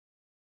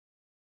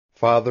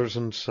Fathers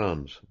and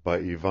Sons by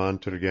Ivan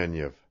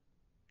Turgenev.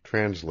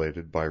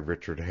 Translated by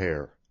Richard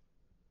Hare.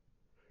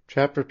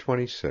 Chapter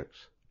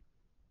 26.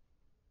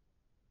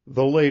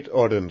 The late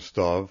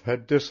Odintsov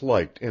had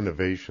disliked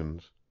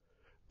innovations,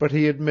 but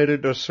he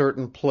admitted a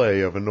certain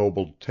play of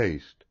ennobled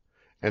taste,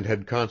 and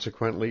had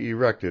consequently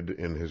erected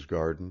in his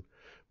garden,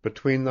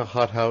 between the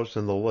hothouse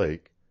and the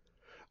lake,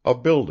 a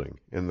building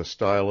in the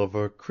style of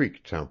a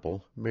creek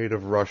temple made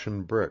of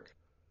Russian brick.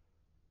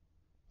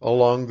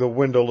 Along the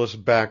windowless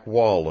back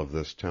wall of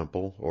this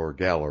temple, or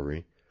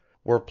gallery,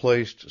 were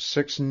placed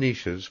 6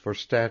 niches for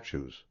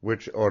statues,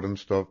 which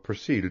Odintsov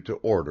proceeded to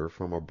order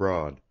from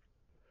abroad.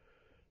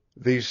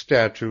 These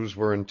statues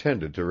were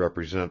intended to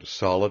represent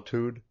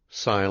solitude,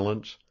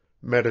 silence,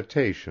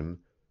 meditation,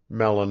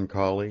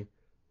 melancholy,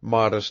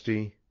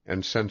 modesty,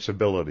 and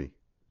sensibility.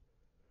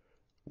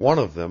 One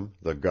of them,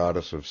 the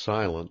Goddess of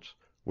Silence,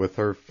 with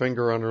her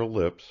finger on her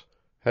lips,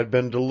 had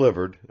been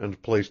delivered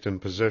and placed in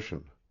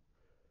position.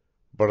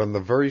 But on the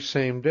very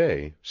same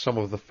day some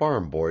of the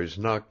farm boys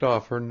knocked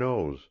off her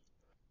nose,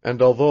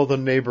 and although the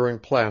neighboring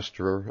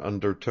plasterer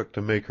undertook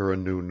to make her a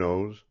new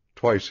nose,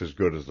 twice as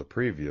good as the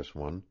previous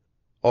one,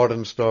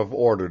 Odintsov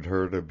ordered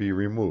her to be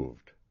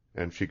removed,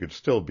 and she could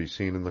still be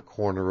seen in the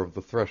corner of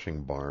the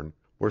threshing barn,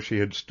 where she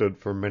had stood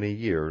for many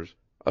years,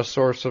 a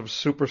source of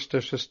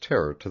superstitious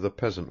terror to the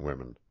peasant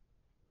women.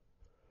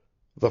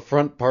 The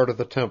front part of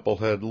the temple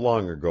had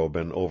long ago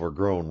been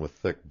overgrown with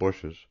thick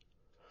bushes.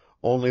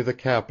 Only the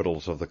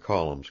capitals of the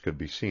columns could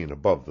be seen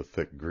above the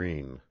thick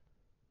green.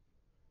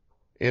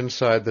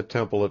 Inside the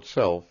temple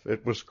itself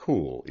it was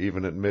cool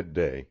even at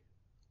midday.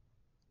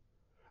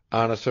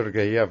 Anna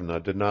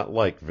Sergeyevna did not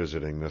like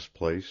visiting this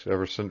place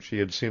ever since she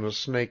had seen a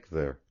snake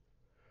there,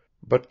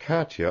 but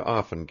Katya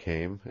often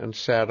came and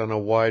sat on a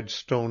wide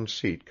stone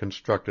seat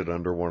constructed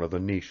under one of the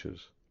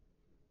niches.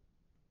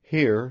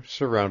 Here,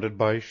 surrounded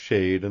by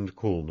shade and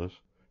coolness,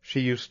 she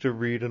used to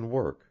read and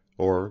work,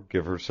 or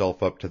give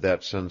herself up to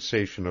that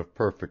sensation of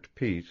perfect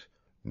peace,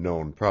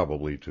 known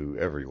probably to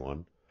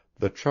everyone,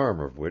 the charm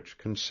of which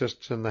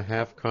consists in the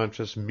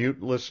half-conscious mute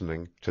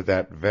listening to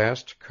that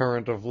vast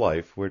current of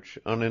life which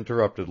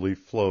uninterruptedly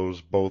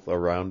flows both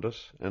around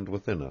us and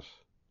within us.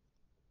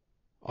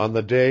 On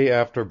the day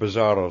after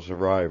Bazarov's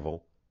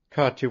arrival,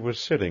 Katya was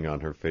sitting on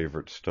her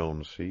favorite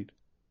stone seat,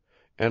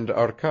 and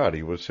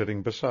Arkady was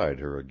sitting beside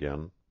her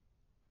again.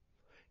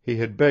 He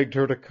had begged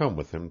her to come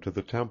with him to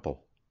the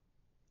temple.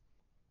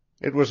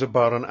 It was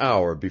about an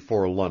hour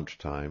before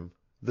lunch-time,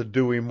 the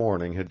dewy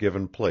morning had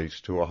given place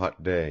to a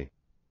hot day.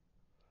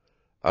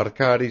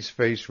 Arkady's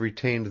face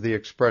retained the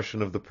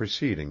expression of the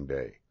preceding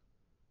day.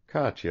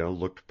 Katya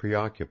looked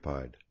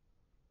preoccupied.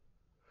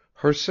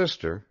 Her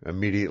sister,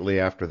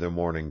 immediately after their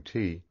morning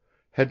tea,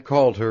 had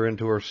called her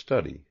into her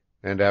study,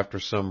 and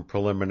after some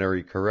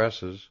preliminary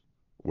caresses,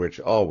 which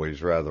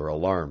always rather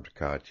alarmed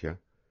Katya,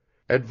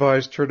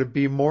 advised her to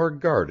be more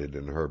guarded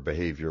in her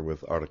behavior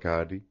with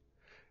Arkady,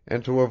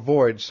 and to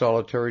avoid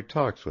solitary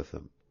talks with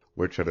him,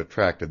 which had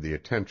attracted the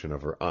attention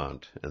of her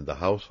aunt and the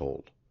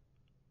household.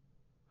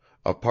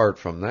 Apart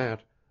from that,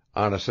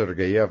 Anna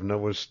Sergeyevna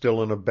was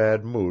still in a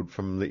bad mood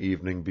from the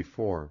evening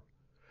before,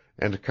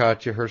 and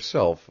Katya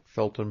herself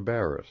felt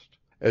embarrassed,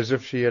 as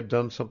if she had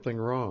done something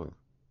wrong.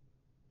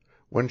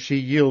 When she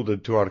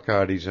yielded to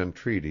Arkady's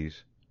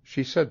entreaties,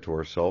 she said to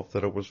herself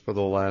that it was for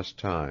the last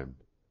time.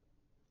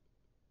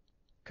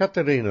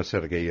 "Katerina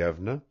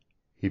Sergeyevna,"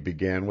 he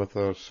began with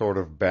a sort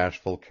of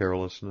bashful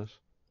carelessness,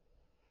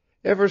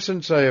 "ever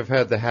since I have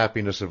had the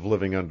happiness of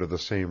living under the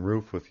same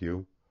roof with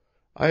you,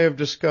 I have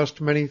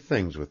discussed many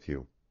things with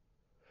you.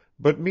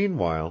 But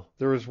meanwhile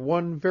there is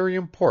one very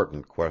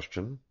important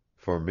question,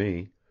 for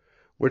me,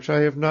 which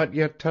I have not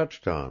yet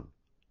touched on.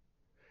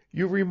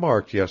 You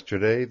remarked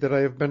yesterday that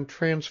I have been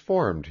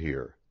transformed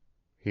here,"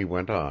 he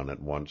went on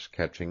at once,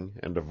 catching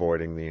and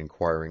avoiding the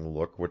inquiring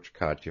look which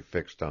Katya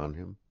fixed on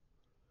him.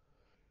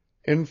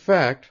 "In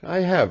fact,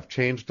 I have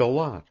changed a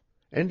lot,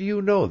 and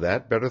you know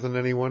that better than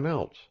anyone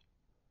else.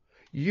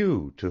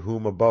 You, to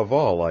whom above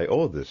all I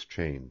owe this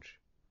change."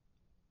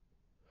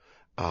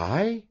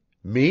 "I?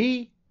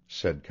 Me?"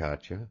 said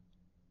Katya.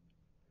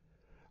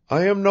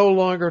 "I am no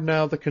longer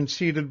now the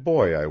conceited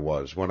boy I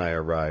was when I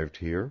arrived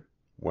here,"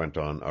 went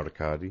on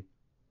Arkady.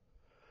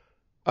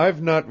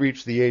 "I've not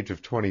reached the age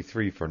of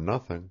 23 for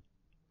nothing.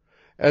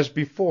 As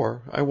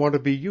before, I want to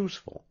be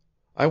useful,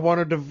 I want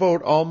to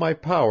devote all my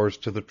powers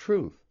to the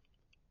truth,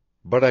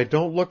 but I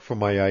don't look for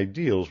my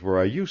ideals where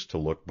I used to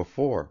look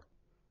before.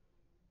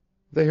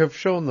 They have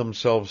shown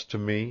themselves to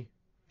me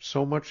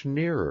so much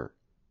nearer.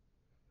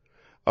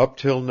 Up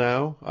till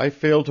now I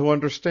failed to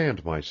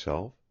understand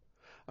myself,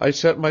 I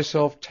set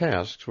myself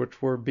tasks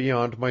which were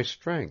beyond my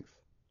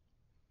strength.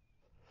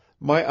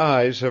 My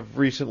eyes have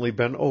recently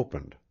been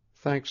opened,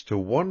 thanks to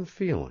one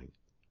feeling.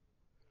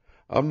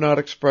 I'm not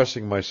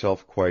expressing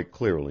myself quite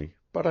clearly,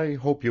 but I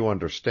hope you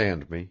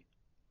understand me."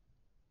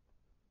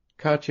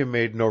 Katya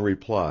made no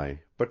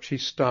reply, but she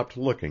stopped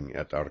looking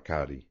at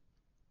Arkady.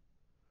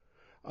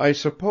 "I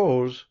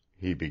suppose,"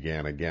 he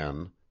began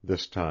again,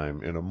 this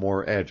time in a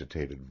more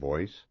agitated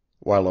voice,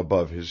 while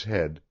above his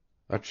head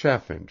A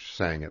chaffinch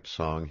sang its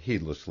song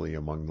heedlessly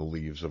among the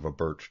leaves of a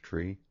birch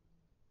tree.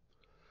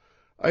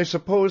 "I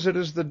suppose it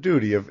is the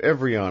duty of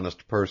every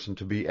honest person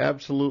to be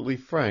absolutely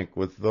frank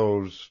with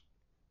those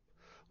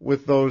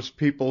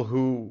people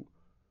who,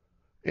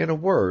 in a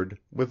word,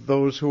 with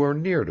those who are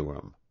near to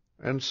him,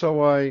 and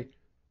so I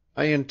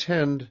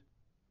intend—"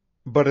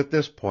 But at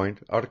this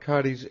point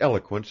Arkady's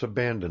eloquence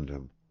abandoned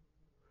him.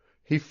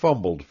 He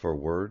fumbled for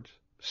words,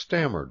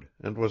 stammered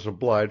and was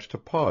obliged to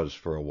pause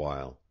for a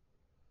while.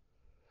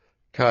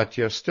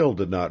 Katya still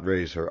did not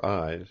raise her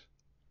eyes.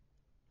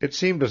 It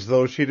seemed as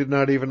though she did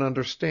not even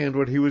understand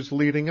what he was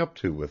leading up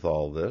to with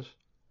all this,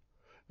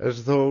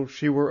 as though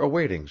she were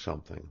awaiting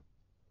something.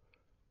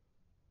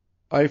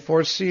 "I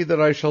foresee that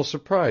I shall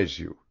surprise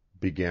you,"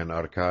 began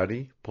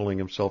Arkady, pulling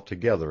himself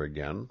together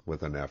again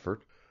with an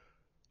effort.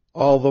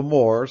 "All the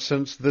more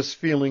since this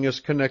feeling is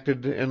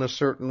connected in a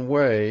certain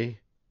way,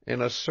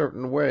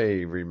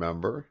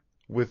 remember,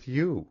 with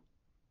you.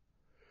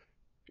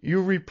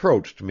 You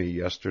reproached me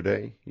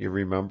yesterday, you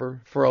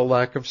remember, for a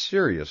lack of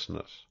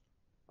seriousness,"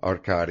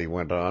 Arkady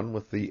went on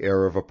with the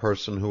air of a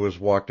person who has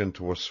walked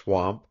into a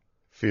swamp,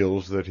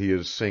 feels that he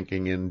is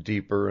sinking in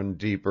deeper and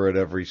deeper at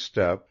every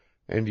step,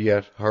 and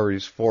yet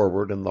hurries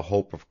forward in the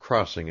hope of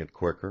crossing it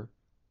quicker.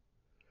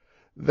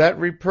 "That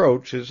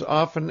reproach is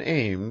often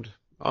aimed,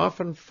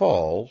 often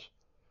falls,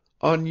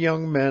 on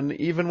young men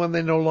even when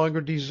they no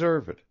longer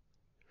deserve it,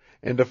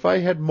 and if I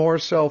had more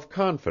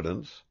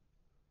self-confidence—"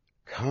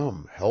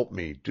 "Come, help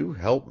me, do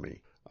help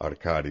me,"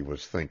 Arkady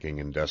was thinking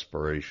in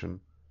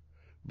desperation,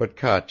 but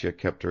Katya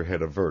kept her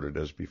head averted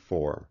as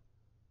before.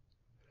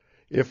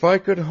 "If I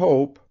could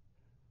hope—"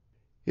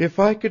 "If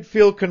I could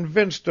feel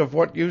convinced of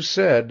what you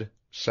said,"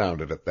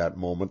 sounded at that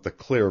moment the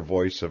clear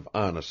voice of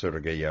Anna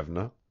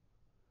Sergeyevna.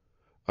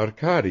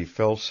 Arkady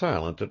fell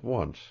silent at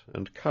once,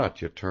 and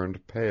Katya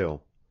turned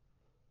pale.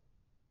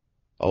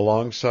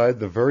 Alongside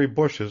the very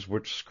bushes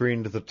which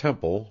screened the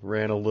temple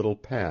ran a little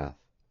path.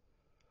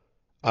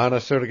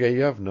 Anna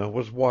Sergeyevna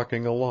was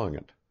walking along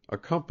it,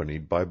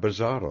 accompanied by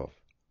Bazarov.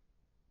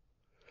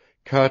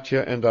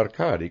 Katya and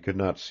Arkady could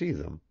not see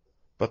them,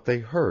 but they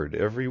heard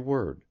every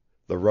word,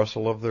 the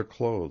rustle of their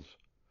clothes,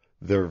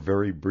 their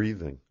very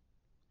breathing.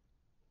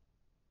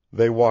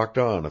 They walked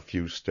on a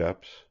few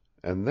steps,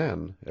 and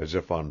then, as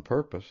if on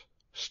purpose,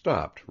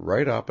 stopped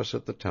right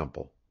opposite the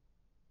temple.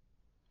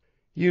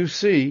 "You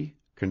see,"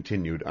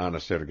 continued Anna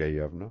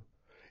Sergeyevna,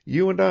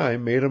 "you and I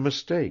made a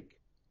mistake.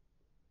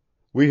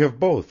 We have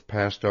both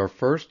passed our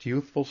first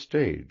youthful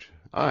stage,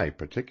 I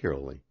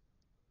particularly.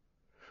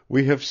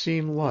 We have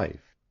seen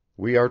life,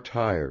 we are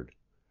tired,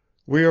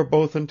 we are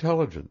both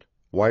intelligent,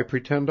 why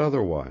pretend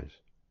otherwise?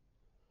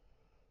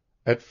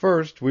 At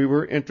first we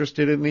were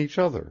interested in each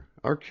other,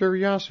 our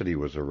curiosity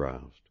was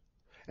aroused,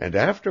 and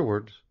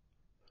afterwards—"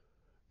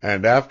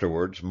 "And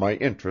afterwards my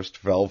interest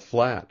fell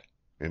flat,"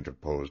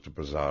 interposed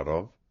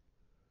Bazarov.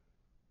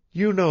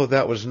 "You know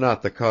that was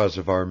not the cause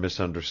of our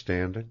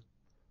misunderstanding.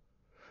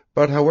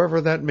 But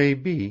however that may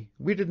be,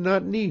 we did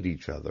not need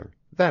each other,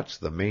 that's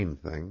the main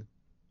thing.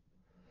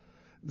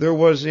 There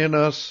was in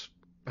us,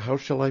 how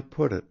shall I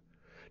put it,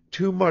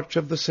 too much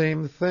of the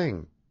same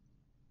thing.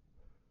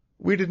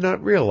 We did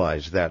not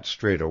realize that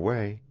straight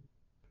away.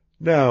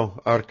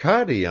 Now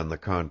Arkady, on the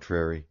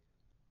contrary—"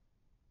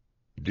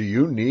 "Do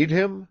you need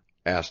him?"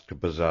 asked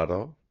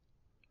Bazarov.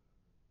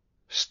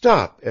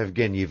 "Stop,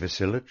 Evgeny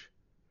Vassilich.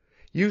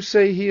 You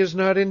say he is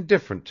not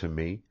indifferent to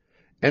me,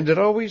 and it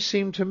always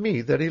seemed to me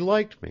that he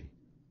liked me.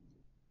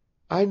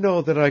 I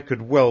know that I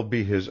could well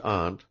be his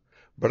aunt,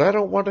 but I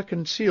don't want to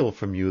conceal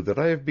from you that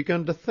I have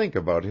begun to think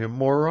about him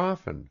more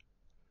often.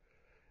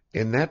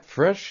 In that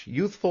fresh,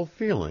 youthful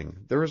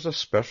feeling there is a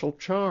special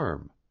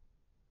charm."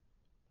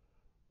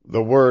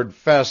 "The word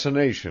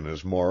fascination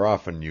is more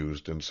often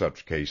used in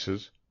such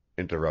cases,"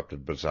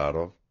 interrupted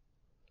Bazarov.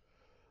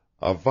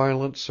 A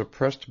violent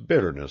suppressed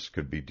bitterness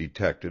could be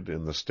detected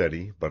in the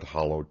steady but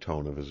hollow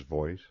tone of his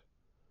voice.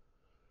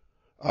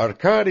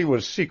 "Arkady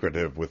was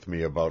secretive with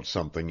me about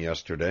something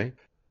yesterday,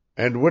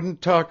 and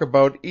wouldn't talk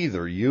about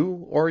either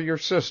you or your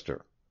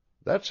sister.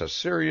 That's a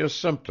serious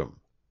symptom."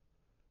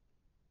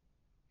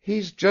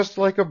 "He's just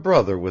like a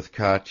brother with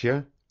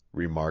Katya,"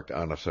 remarked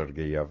Anna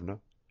Sergeyevna,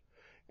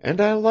 "and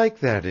I like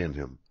that in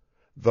him,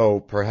 though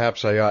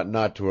perhaps I ought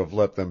not to have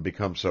let them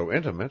become so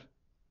intimate."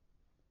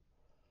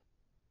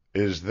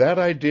 "Is that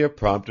idea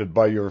prompted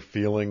by your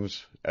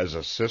feelings as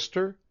a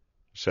sister?"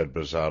 said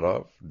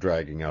Bazarov,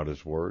 dragging out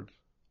his words.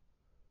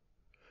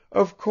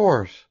 "Of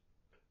course.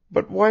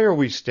 But why are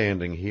we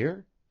standing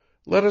here?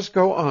 Let us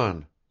go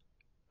on.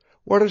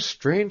 What a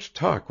strange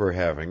talk we're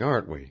having,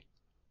 aren't we?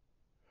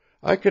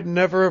 I could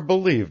never have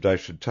believed I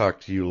should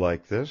talk to you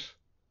like this.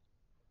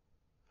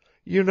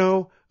 You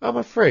know, I'm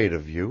afraid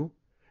of you,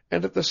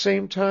 and at the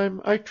same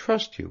time I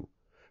trust you,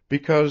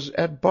 because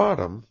at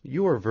bottom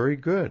you are very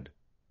good."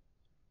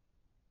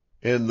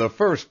 "In the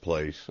first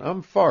place,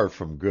 I'm far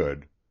from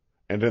good,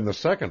 and in the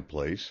second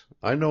place,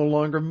 I no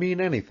longer mean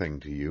anything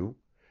to you,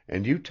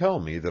 and you tell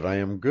me that I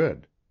am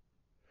good.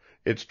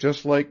 It's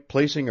just like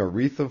placing a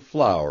wreath of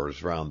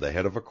flowers round the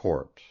head of a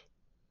corpse."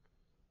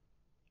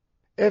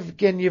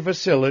 Evgeny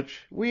Vassilich,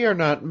 we are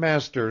not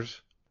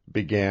masters,"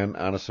 began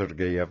Anna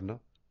Sergeyevna,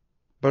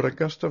 but a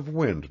gust of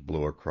wind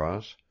blew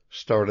across,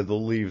 started the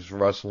leaves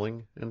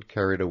rustling and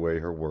carried away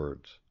her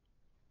words.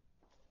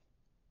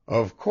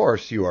 "Of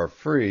course you are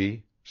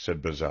free,"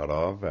 said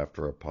Bazarov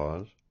after a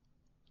pause.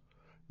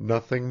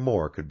 Nothing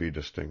more could be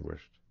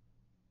distinguished.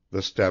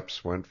 The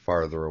steps went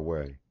farther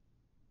away.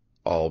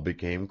 All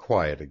became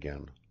quiet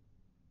again.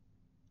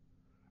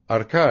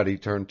 Arkady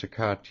turned to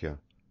Katya.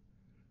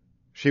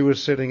 She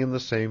was sitting in the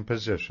same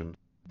position,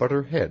 but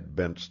her head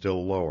bent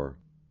still lower.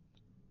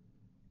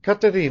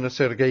 "Katerina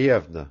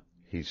Sergeyevna,"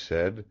 he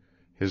said,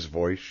 his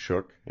voice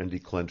shook and he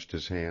clenched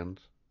his hands.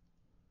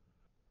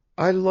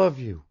 "I love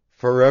you,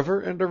 forever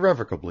and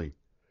irrevocably,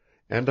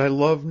 and I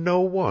love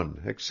no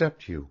one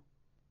except you.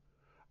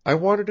 I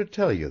wanted to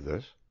tell you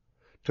this,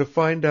 to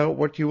find out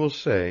what you will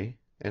say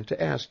and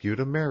to ask you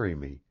to marry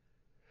me,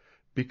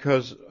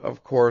 because,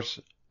 of course,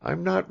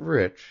 I'm not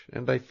rich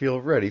and I feel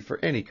ready for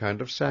any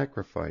kind of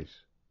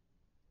sacrifice.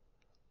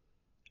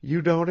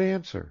 You don't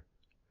answer.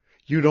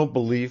 You don't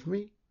believe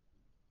me?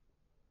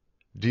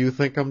 Do you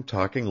think I'm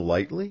talking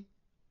lightly?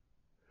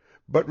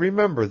 But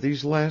remember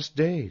these last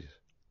days.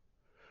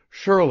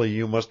 Surely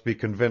you must be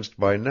convinced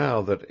by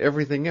now that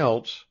everything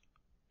else,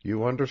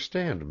 you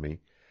understand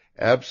me,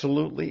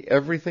 absolutely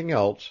everything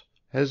else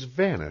has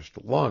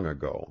vanished long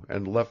ago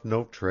and left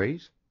no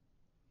trace?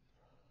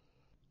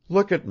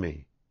 Look at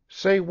me.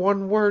 Say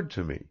one word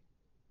to me.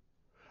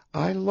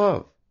 I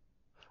love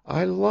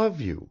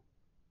you.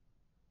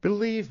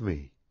 Believe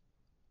me."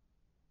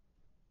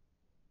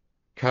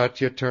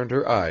 Katya turned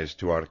her eyes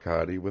to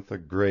Arkady with a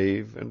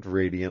grave and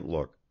radiant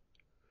look,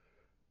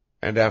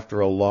 and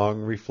after a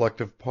long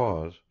reflective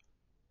pause,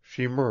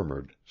 she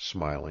murmured,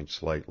 smiling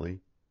slightly,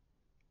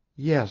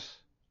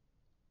 "Yes."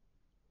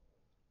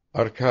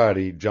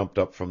 Arkady jumped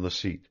up from the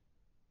seat.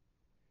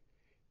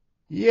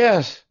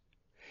 "Yes!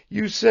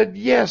 You said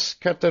yes,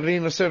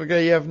 Katerina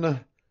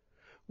Sergeyevna!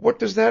 What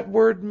does that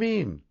word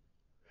mean?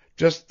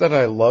 Just that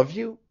I love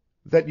you?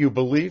 That you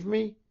believe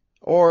me?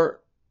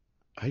 Or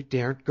I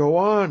daren't go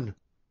on."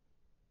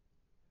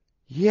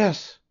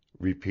 "Yes,"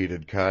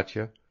 repeated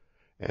Katya,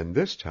 and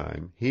this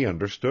time he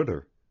understood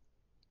her.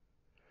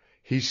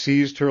 He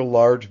seized her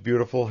large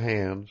beautiful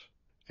hands,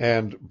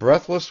 and,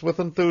 breathless with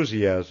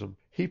enthusiasm,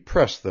 he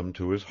pressed them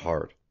to his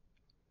heart.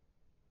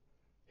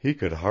 He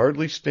could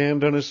hardly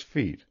stand on his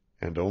feet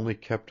and only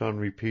kept on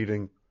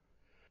repeating,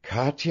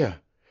 "Katya,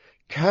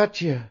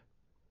 Katya,"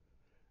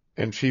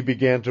 and she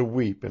began to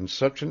weep in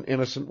such an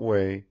innocent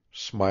way,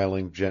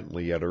 smiling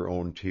gently at her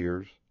own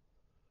tears.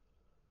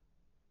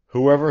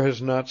 Whoever has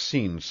not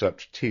seen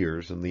such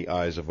tears in the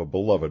eyes of a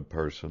beloved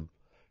person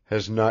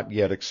has not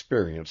yet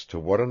experienced to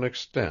what an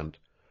extent,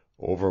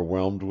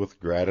 overwhelmed with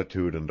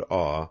gratitude and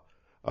awe,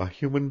 a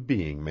human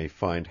being may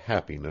find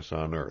happiness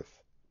on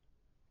earth.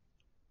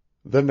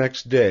 The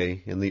next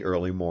day, in the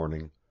early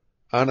morning,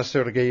 Anna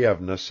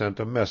Sergeyevna sent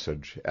a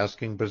message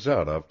asking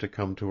Bazarov to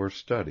come to her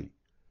study,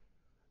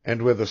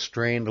 and with a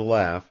strained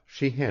laugh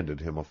she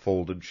handed him a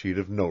folded sheet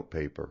of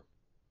notepaper.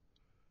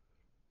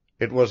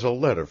 It was a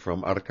letter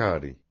from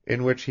Arkady,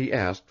 in which he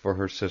asked for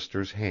her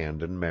sister's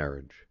hand in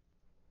marriage.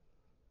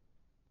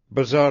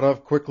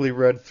 Bazarov quickly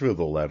read through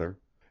the letter,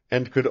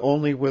 and could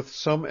only with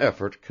some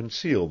effort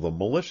conceal the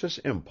malicious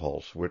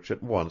impulse which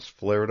at once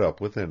flared up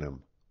within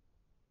him.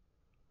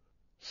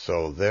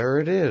 "So there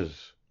it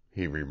is,"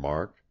 he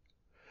remarked,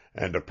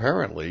 "and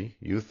apparently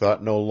you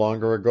thought no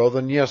longer ago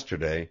than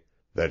yesterday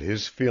that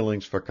his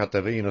feelings for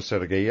Katerina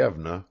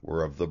Sergeyevna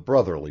were of the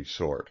brotherly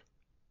sort.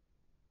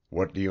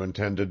 What do you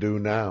intend to do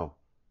now?"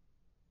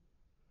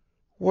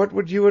 "What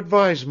would you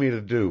advise me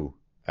to do?"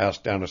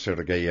 asked Anna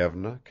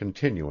Sergeyevna,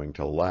 continuing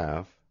to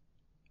laugh.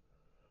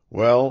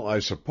 "Well, I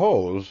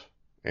suppose,"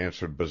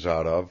 answered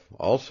Bazarov,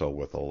 also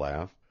with a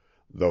laugh,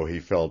 though he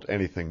felt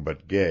anything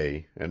but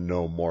gay and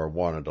no more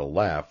wanted to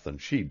laugh than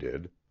she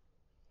did,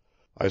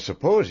 "I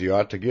suppose you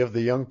ought to give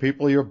the young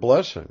people your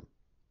blessing.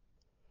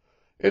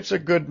 It's a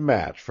good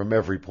match from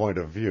every point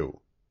of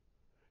view.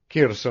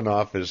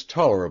 Kirsanov is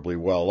tolerably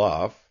well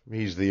off,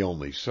 he's the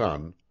only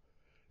son,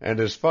 and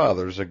his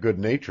father's a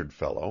good-natured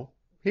fellow.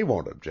 He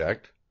won't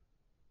object."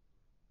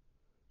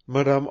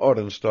 Madame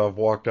Odintsov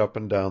walked up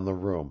and down the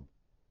room.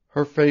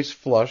 Her face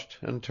flushed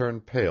and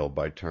turned pale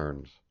by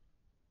turns.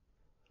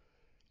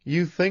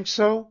 "You think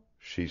so?"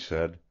 she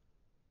said.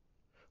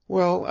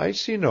 "Well, I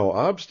see no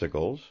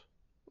obstacles.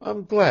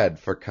 I'm glad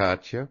for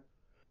Katya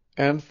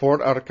and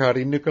for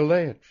Arkady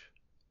Nikolaich.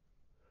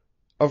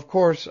 Of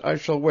course I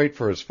shall wait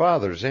for his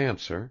father's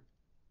answer.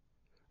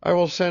 I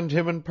will send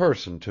him in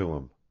person to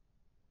him.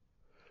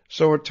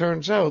 So it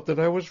turns out that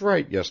I was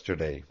right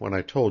yesterday when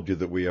I told you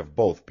that we have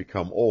both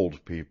become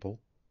old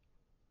people.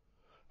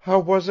 How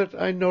was it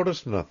I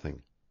noticed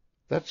nothing?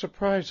 That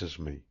surprises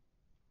me."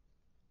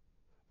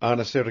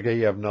 Anna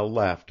Sergeyevna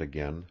laughed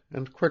again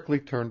and quickly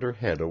turned her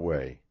head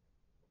away.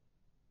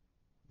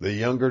 "The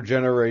younger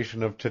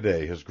generation of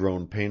today has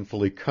grown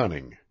painfully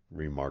cunning,"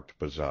 remarked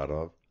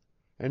Bazarov,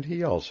 and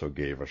he also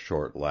gave a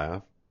short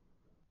laugh.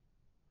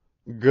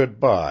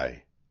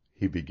 "Good-bye,"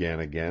 he began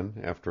again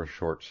after a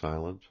short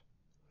silence.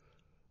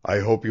 "I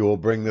hope you will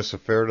bring this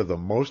affair to the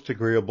most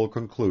agreeable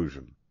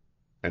conclusion,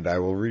 and I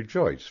will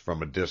rejoice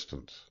from a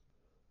distance."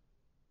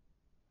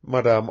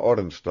 Madame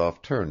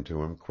Odintsov turned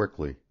to him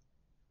quickly.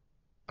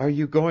 "Are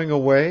you going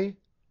away?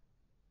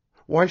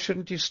 Why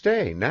shouldn't you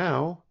stay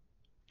now?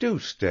 Do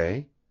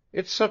stay.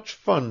 It's such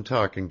fun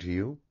talking to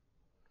you.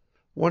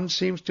 One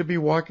seems to be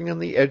walking on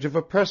the edge of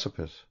a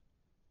precipice.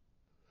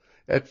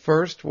 At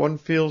first one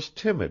feels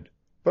timid,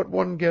 but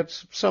one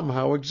gets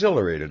somehow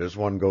exhilarated as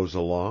one goes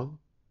along.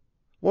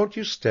 Won't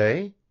you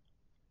stay?"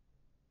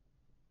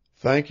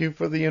 "Thank you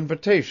for the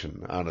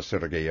invitation, Anna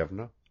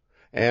Sergeyevna,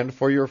 and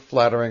for your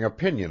flattering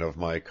opinion of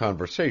my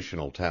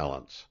conversational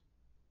talents.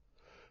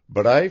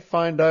 But I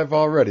find I've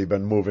already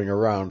been moving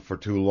around for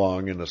too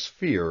long in a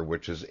sphere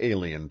which is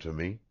alien to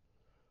me.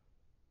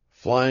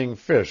 Flying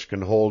fish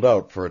can hold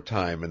out for a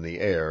time in the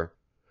air,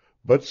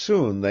 but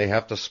soon they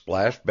have to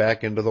splash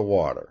back into the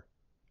water.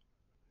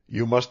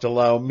 You must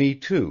allow me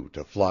too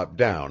to flop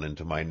down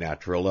into my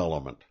natural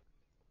element."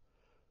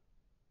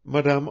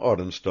 Madame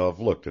Odintsov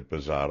looked at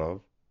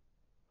Bazarov.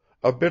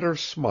 A bitter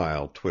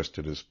smile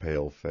twisted his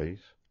pale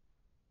face.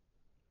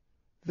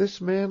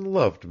 "This man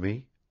loved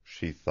me,"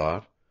 she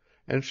thought,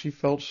 and she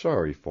felt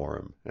sorry for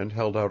him and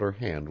held out her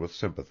hand with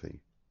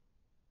sympathy.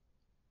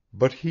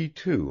 But he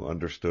too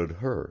understood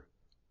her.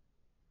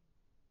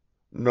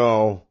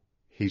 "No,"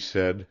 he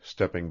said,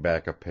 stepping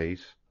back a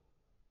pace.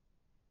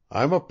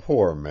 "I'm a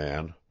poor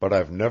man, but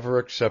I've never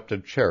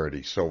accepted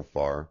charity so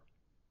far.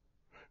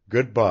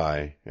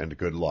 Good-bye and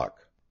good luck."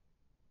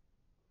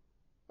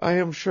 "I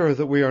am sure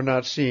that we are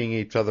not seeing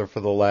each other for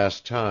the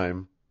last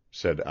time,"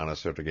 said Anna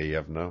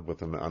Sergeyevna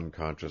with an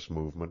unconscious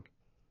movement.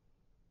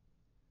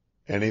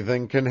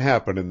 "Anything can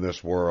happen in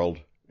this world,"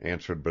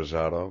 answered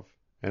Bazarov,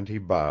 and he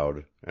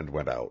bowed and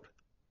went out.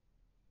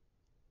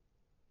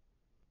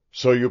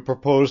 "So you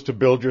propose to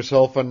build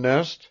yourself a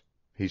nest?"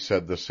 he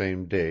said the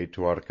same day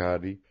to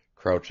Arkady,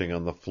 crouching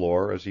on the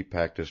floor as he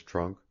packed his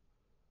trunk.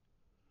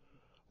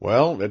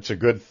 "Well, it's a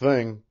good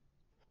thing.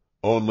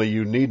 Only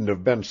you needn't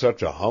have been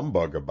such a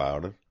humbug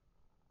about it.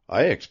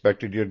 I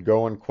expected you'd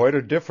go in quite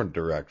a different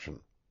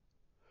direction.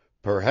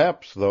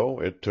 Perhaps, though,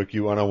 it took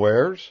you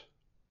unawares?"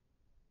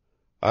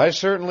 "I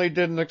certainly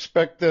didn't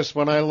expect this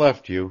when I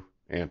left you,"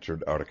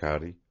 answered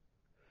Arkady.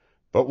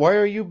 "But why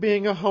are you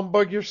being a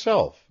humbug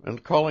yourself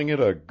and calling it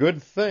a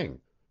good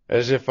thing,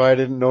 as if I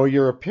didn't know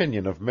your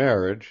opinion of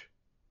marriage?"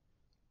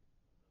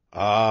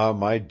 "Ah,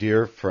 my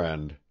dear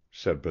friend,"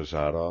 said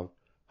Bazarov,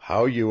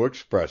 "how you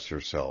express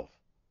yourself.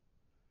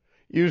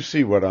 You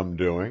see what I'm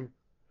doing.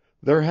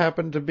 There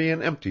happened to be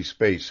an empty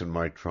space in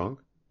my trunk,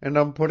 and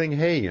I'm putting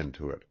hay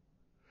into it.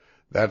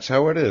 That's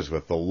how it is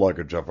with the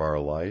luggage of our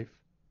life.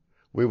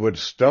 We would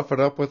stuff it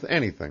up with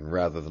anything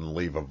rather than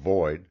leave a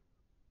void.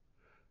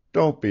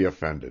 Don't be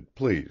offended,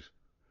 please.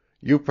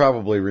 You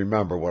probably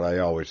remember what I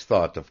always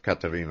thought of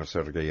Katerina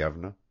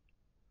Sergeyevna.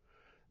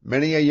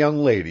 Many a young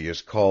lady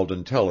is called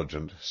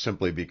intelligent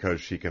simply because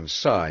she can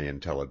sigh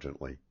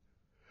intelligently.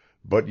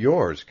 But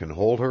yours can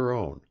hold her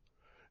own,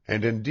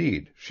 and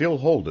indeed she'll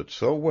hold it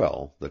so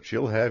well that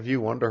she'll have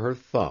you under her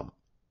thumb.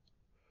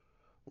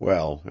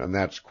 Well, and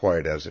that's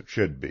quite as it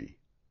should be."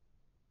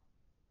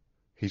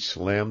 He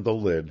slammed the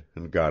lid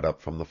and got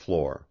up from the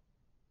floor.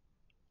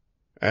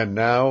 "And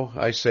now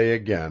I say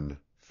again,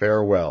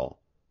 farewell,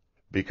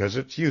 because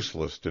it's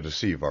useless to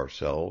deceive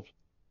ourselves.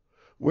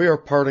 We are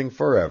parting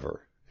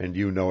forever, and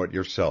you know it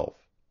yourself.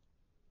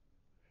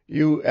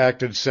 You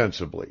acted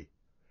sensibly.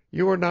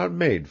 You were not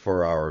made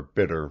for our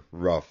bitter,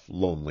 rough,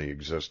 lonely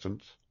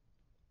existence.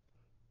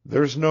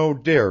 There's no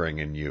daring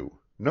in you,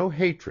 no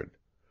hatred,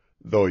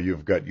 though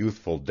you've got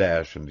youthful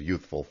dash and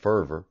youthful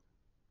fervor.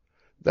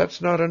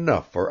 That's not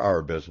enough for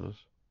our business.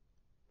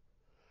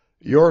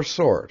 Your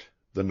sort,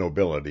 the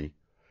nobility,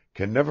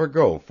 can never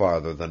go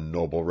farther than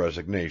noble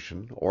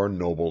resignation or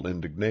noble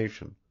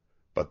indignation,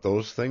 but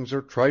those things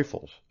are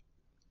trifles.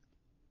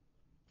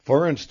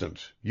 For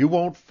instance, you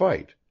won't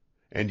fight,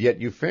 and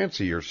yet you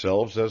fancy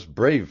yourselves as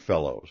brave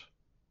fellows,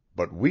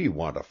 but we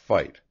want to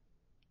fight.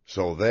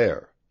 So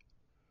there.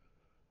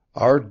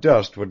 Our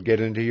dust would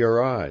get into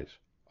your eyes,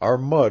 our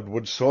mud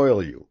would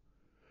soil you,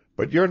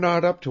 but you're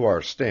not up to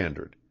our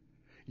standard.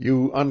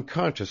 You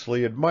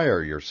unconsciously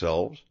admire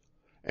yourselves,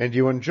 and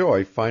you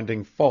enjoy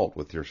finding fault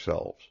with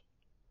yourselves.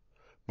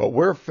 But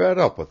we're fed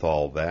up with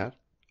all that.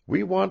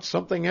 We want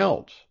something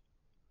else.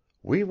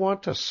 We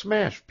want to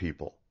smash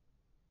people.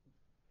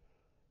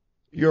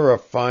 You're a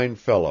fine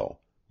fellow,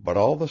 but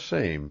all the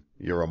same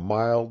you're a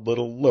mild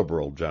little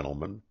liberal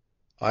gentleman,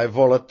 ai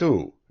vola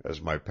tu,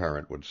 as my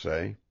parent would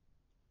say."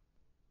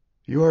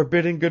 "You are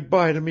bidding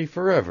good-bye to me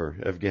forever,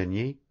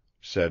 Evgeny,"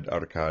 said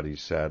Arkady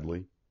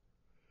sadly.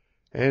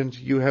 "And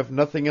you have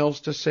nothing else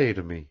to say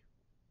to me."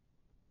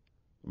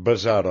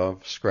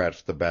 Bazarov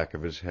scratched the back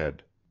of his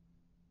head.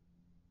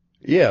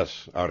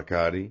 "Yes,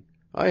 Arkady,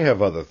 I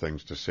have other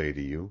things to say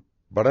to you,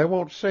 but I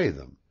won't say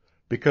them,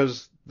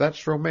 because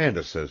that's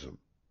romanticism.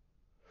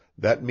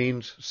 That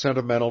means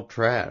sentimental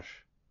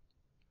trash.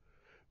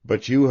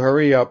 But you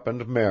hurry up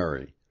and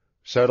marry,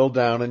 settle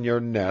down in your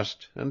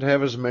nest and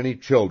have as many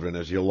children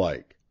as you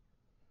like.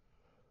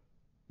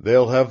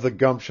 They'll have the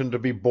gumption to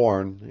be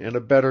born in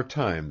a better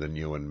time than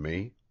you and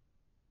me.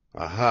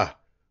 Aha!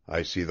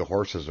 I see the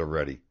horses are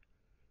ready.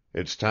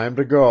 It's time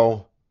to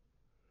go.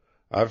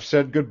 I've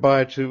said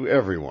good-bye to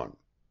everyone.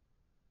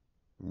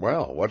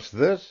 Well, what's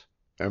this?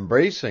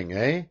 Embracing,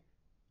 eh?"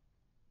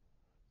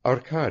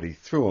 Arkady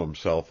threw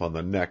himself on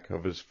the neck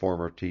of his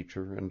former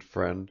teacher and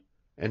friend,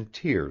 and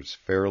tears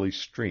fairly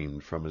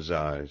streamed from his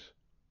eyes.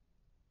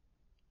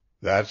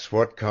 "That's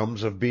what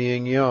comes of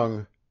being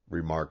young,"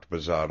 remarked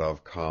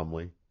Bazarov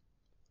calmly.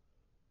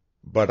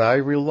 "But I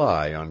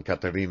rely on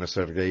Katerina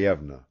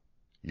Sergeyevna.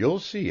 You'll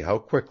see how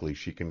quickly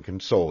she can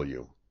console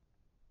you."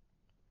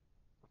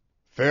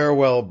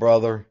 "Farewell,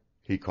 brother,"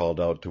 he called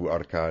out to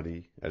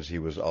Arkady as he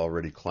was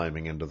already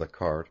climbing into the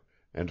cart,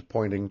 and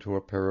pointing to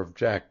a pair of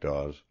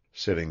jackdaws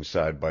sitting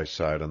side by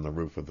side on the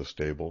roof of the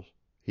stables,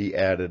 he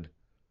added,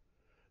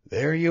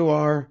 "There you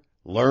are,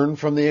 learn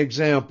from the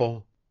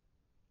example."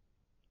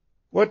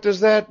 "What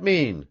does that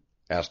mean?"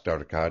 asked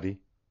Arkady.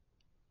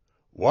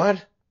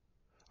 "What?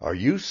 Are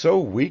you so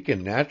weak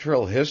in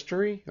natural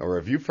history, or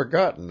have you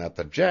forgotten that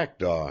the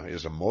jackdaw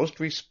is a most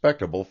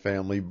respectable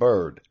family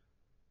bird?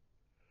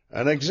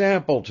 An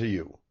example to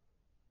you.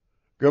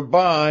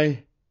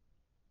 Good-bye."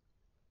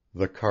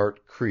 The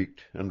cart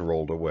creaked and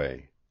rolled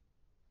away.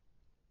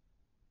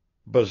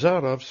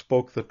 Bazarov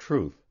spoke the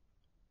truth.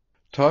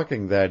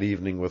 Talking that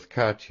evening with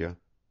Katya,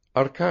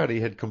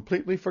 Arkady had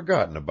completely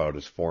forgotten about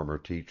his former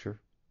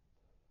teacher.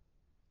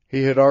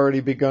 He had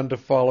already begun to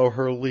follow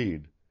her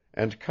lead,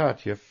 and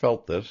Katya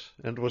felt this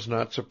and was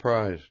not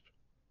surprised.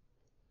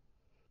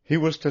 He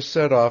was to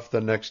set off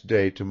the next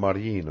day to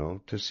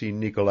Maryino to see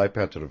Nikolai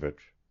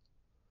Petrovich.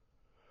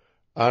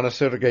 Anna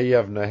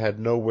Sergeyevna had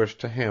no wish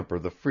to hamper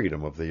the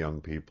freedom of the young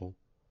people,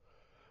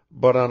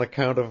 but on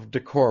account of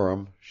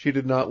decorum she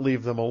did not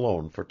leave them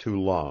alone for too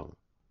long.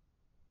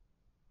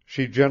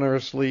 She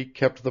generously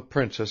kept the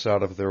princess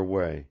out of their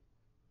way.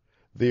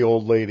 The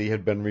old lady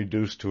had been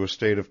reduced to a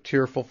state of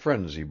tearful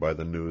frenzy by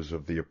the news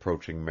of the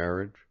approaching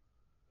marriage.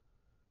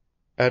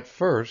 At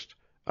first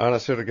Anna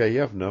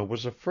Sergeyevna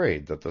was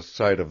afraid that the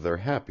sight of their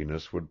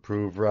happiness would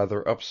prove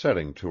rather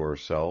upsetting to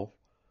herself,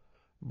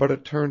 but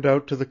it turned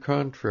out to the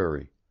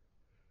contrary.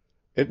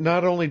 It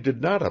not only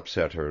did not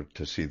upset her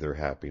to see their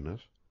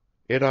happiness,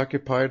 it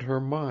occupied her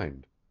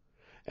mind,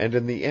 and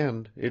in the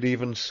end it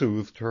even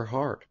soothed her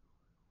heart.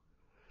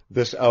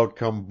 This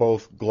outcome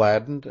both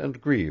gladdened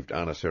and grieved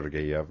Anna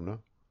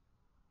Sergeyevna.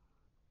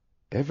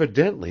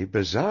 "Evidently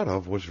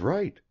Bazarov was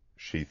right,"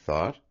 she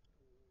thought.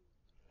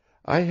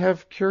 "I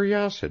have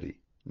curiosity,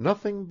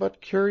 nothing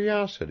but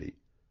curiosity,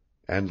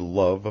 and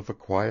love of a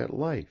quiet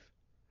life,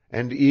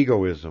 and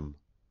egoism.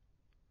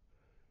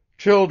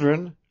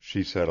 Children,"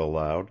 she said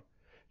aloud,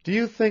 "do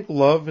you think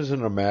love is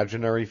an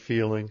imaginary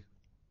feeling?"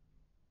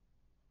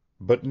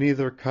 But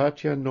neither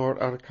Katya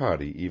nor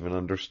Arkady even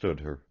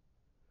understood her.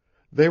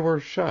 They were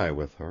shy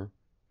with her;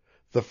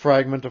 the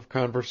fragment of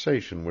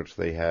conversation which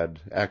they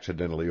had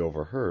accidentally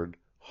overheard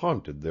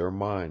haunted their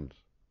minds.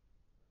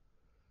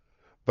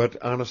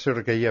 But Anna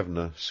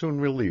Sergeyevna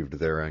soon relieved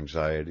their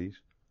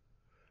anxieties,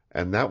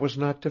 and that was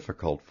not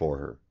difficult for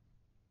her.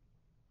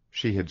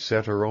 She had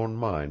set her own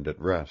mind at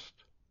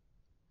rest.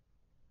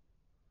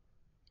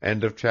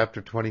 End of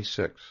chapter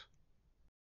 26.